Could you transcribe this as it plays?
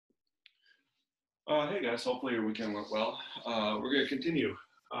Hey guys, hopefully your weekend went well. We're going to continue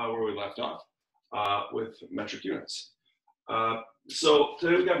where we left off with metric units. So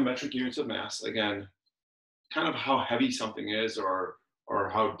today we got metric units of mass. Again, kind of how heavy something is or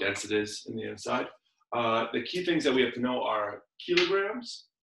how dense it is in the inside. The key things that we have to know are kilograms,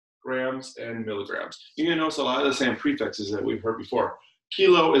 grams, and milligrams. You're going to notice a lot of the same prefixes that we've heard before.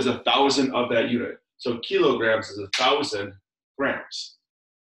 Kilo is 1,000 of that unit. So kilograms is 1,000 grams.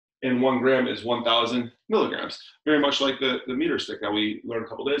 And 1 gram is 1,000 milligrams. Very much like the meter stick that we learned a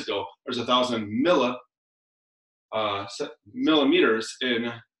couple days ago. There's 1,000 millimeters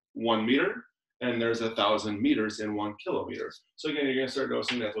in 1 meter, and there's 1,000 meters in 1 kilometer. So again, you're going to start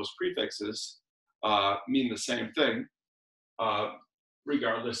noticing that those prefixes mean the same thing,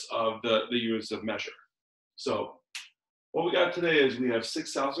 regardless of the units of measure. So what we got today is we have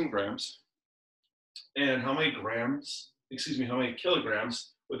 6,000 grams, and how many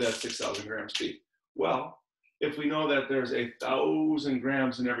kilograms would that 6,000 grams be? Well, if we know that there's 1,000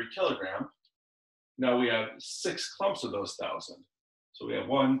 grams in every kilogram, now we have 6 clumps of those 1,000. So we have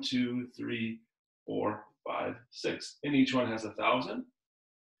 1, 2, 3, 4, 5, 6. And each one has 1,000.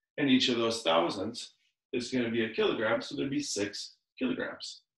 And each of those thousands is going to be a kilogram, so there'd be 6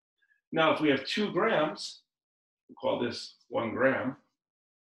 kilograms. Now, if we have 2 grams, we'll call this 1 gram.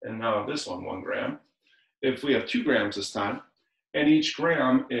 And now this one, 1 gram. If we have 2 grams this time, and each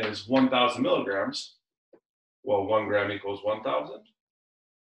gram is 1,000 milligrams, well, 1 gram equals 1,000.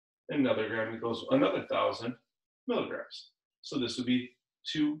 Another gram equals another 1,000 milligrams. So this would be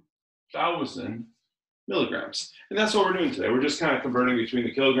 2,000 milligrams. And that's what we're doing today. We're just kind of converting between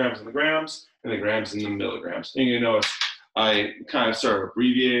the kilograms and the grams and the milligrams. And you notice I kind of started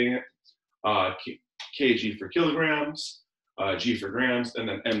abbreviating it. kg for kilograms, g for grams, and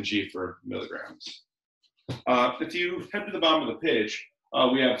then mg for milligrams. If you head to the bottom of the page,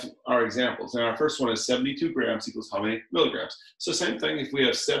 we have our examples. And our first one is 72 grams equals how many milligrams? So same thing, if we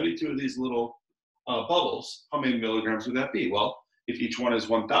have 72 of these little bubbles, how many milligrams would that be? Well, if each one is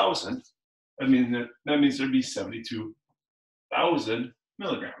 1,000, that means there'd be 72,000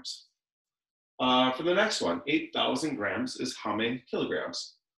 milligrams. For the next one, 8,000 grams is how many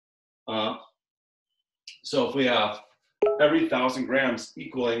kilograms? So if we have every 1,000 grams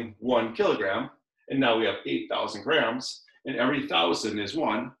equaling 1 kilogram, and now we have 8,000 grams, and every 1,000 is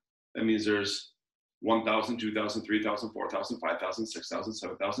 1. That means there's 1,000, 2,000, 3,000, 4,000, 5,000, 6,000,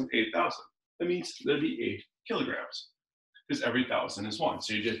 7,000, 8,000. That means there'd be 8 kilograms, because every 1,000 is 1.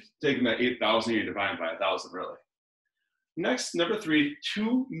 So you're just taking that 8,000, you're dividing by 1,000, really. Next, number 3,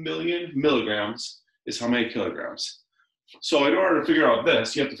 2 million milligrams is how many kilograms? So in order to figure out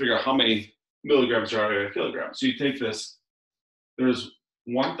this, you have to figure out how many milligrams are in a kilogram. So you take this, there's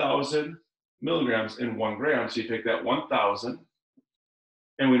 1,000 milligrams in 1 gram, so you take that 1,000,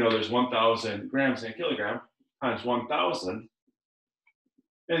 and we know there's 1,000 grams in a kilogram, times 1,000,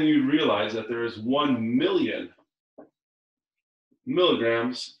 and you realize that there is 1 million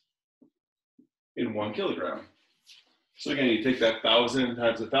milligrams in 1 kilogram. So again, you take that 1,000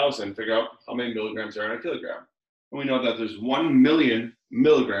 times 1,000, figure out how many milligrams are in a kilogram. And we know that there's 1 million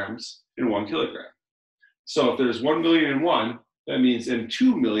milligrams in 1 kilogram. So if there's 1 million in 1, that means in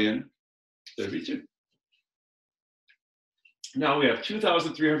 2 million, there'd be 2. Now we have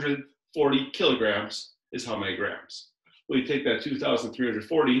 2,340 kilograms is how many grams? Well, you take that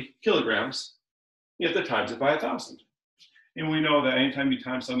 2,340 kilograms, you have to times it by 1,000. And we know that anytime you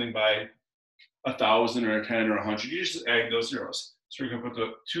times something by 1,000 or a 10 or 100, you just add those zeros. So we're going to put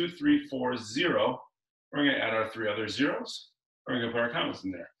the 2,340. We're going to add our 3 other zeros. We're going to put our commas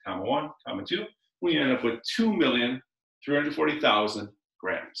in there. Comma 1, comma 2. We end up with 2,340,000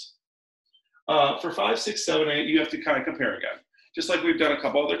 grams. For 5, 6, 7, 8, you have to kind of compare again. Just like we've done a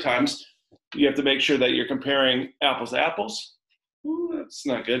couple other times, you have to make sure that you're comparing apples to apples. Ooh, that's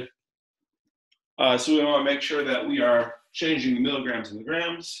not good. So we want to make sure that we are changing the milligrams into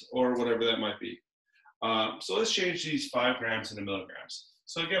grams or whatever that might be. So let's change these 5 grams into milligrams.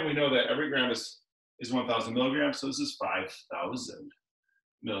 So again, we know that every gram is 1,000 milligrams, so this is 5,000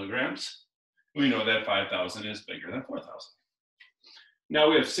 milligrams. We know that 5,000 is bigger than 4,000. Now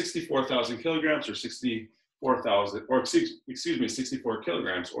we have 64,000 kilograms or 64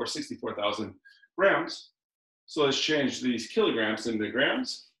 kilograms or 64,000 grams. So let's change these kilograms into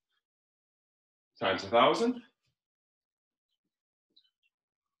grams times 1,000.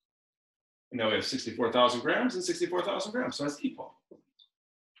 And now we have 64,000 grams and 64,000 grams, so that's equal.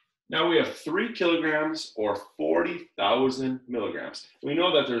 Now we have 3 kilograms or 40,000 milligrams. We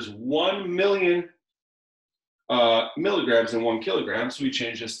know that there's 1 million milligrams in 1 kilogram, so we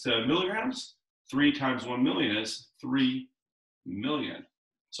change this to milligrams. 3 times 1 million is 3 million.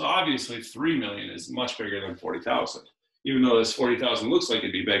 So obviously 3 million is much bigger than 40,000. Even though this 40,000 looks like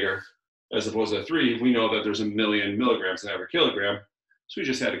it'd be bigger, as opposed to 3, we know that there's 1,000,000 milligrams in every kilogram, so we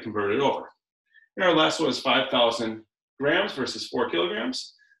just had to convert it over. And our last one is 5,000 grams versus 4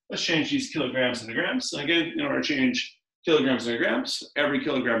 kilograms. Let's change these kilograms into grams. And again, in order to change kilograms into grams, every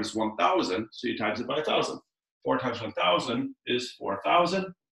kilogram is 1,000, so you times it by 1,000. 4 times 1,000 is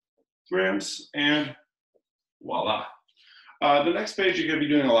 4,000 grams, and voila. The next page, you're going to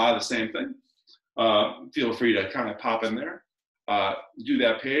be doing a lot of the same thing. Feel free to kind of pop in there, do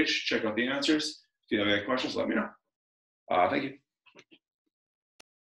that page, check out the answers. If you have any questions, let me know. Thank you.